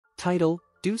Title: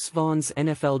 Deuce Vaughn's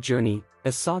NFL Journey,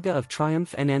 a saga of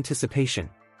triumph and anticipation.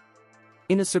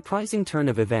 In a surprising turn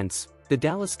of events, the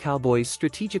Dallas Cowboys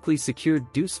strategically secured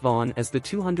Deuce Vaughn as the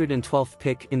 212th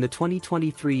pick in the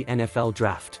 2023 NFL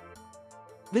Draft.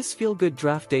 This feel-good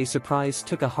draft day surprise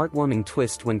took a heartwarming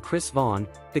twist when Chris Vaughn,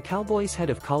 the Cowboys'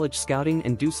 head of college scouting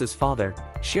and Deuce's father,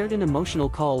 shared an emotional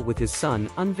call with his son,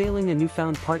 unveiling a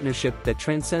newfound partnership that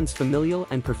transcends familial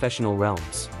and professional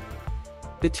realms.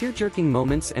 The tear-jerking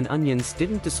moments and onions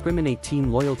didn't discriminate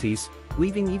team loyalties,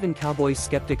 leaving even Cowboys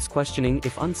skeptics questioning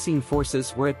if unseen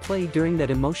forces were at play during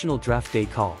that emotional draft day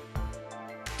call.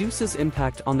 Deuce's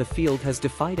impact on the field has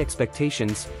defied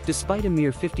expectations, despite a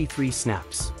mere 53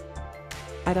 snaps.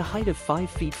 At a height of 5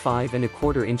 feet 5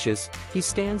 1/4 inches, he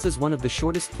stands as one of the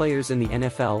shortest players in the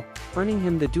NFL, earning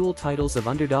him the dual titles of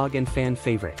underdog and fan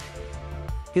favorite.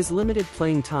 His limited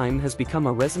playing time has become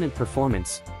a resonant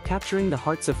performance, capturing the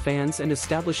hearts of fans and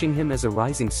establishing him as a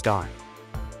rising star.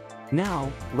 Now,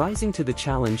 rising to the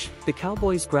challenge, the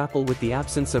Cowboys grapple with the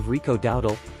absence of Rico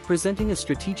Dowdle, presenting a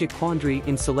strategic quandary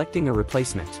in selecting a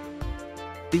replacement.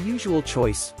 The usual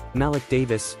choice, Malik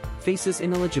Davis, faces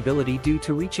ineligibility due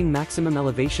to reaching maximum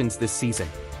elevations this season.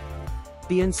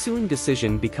 The ensuing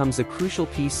decision becomes a crucial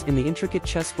piece in the intricate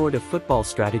chessboard of football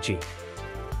strategy.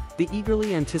 The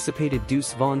eagerly anticipated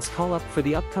Deuce Vaughn's call-up for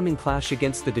the upcoming clash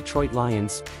against the Detroit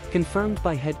Lions, confirmed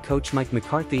by head coach Mike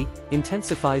McCarthy,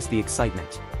 intensifies the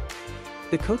excitement.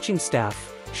 The coaching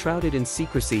staff, shrouded in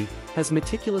secrecy, has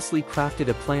meticulously crafted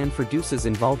a plan for Deuce's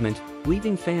involvement,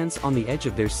 leaving fans on the edge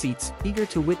of their seats, eager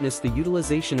to witness the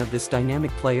utilization of this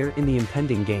dynamic player in the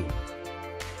impending game.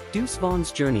 Deuce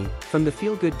Vaughn's journey, from the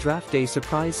feel-good draft day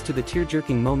surprise to the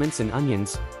tear-jerking moments and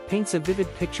onions, paints a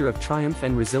vivid picture of triumph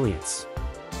and resilience.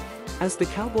 As the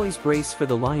Cowboys brace for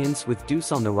the Lions with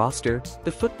Deuce on the roster,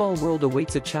 the football world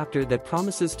awaits a chapter that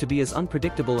promises to be as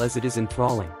unpredictable as it is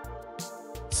enthralling.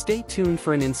 Stay tuned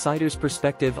for an insider's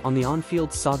perspective on the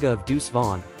on-field saga of Deuce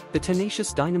Vaughn, the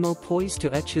tenacious dynamo poised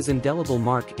to etch his indelible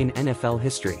mark in NFL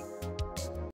history.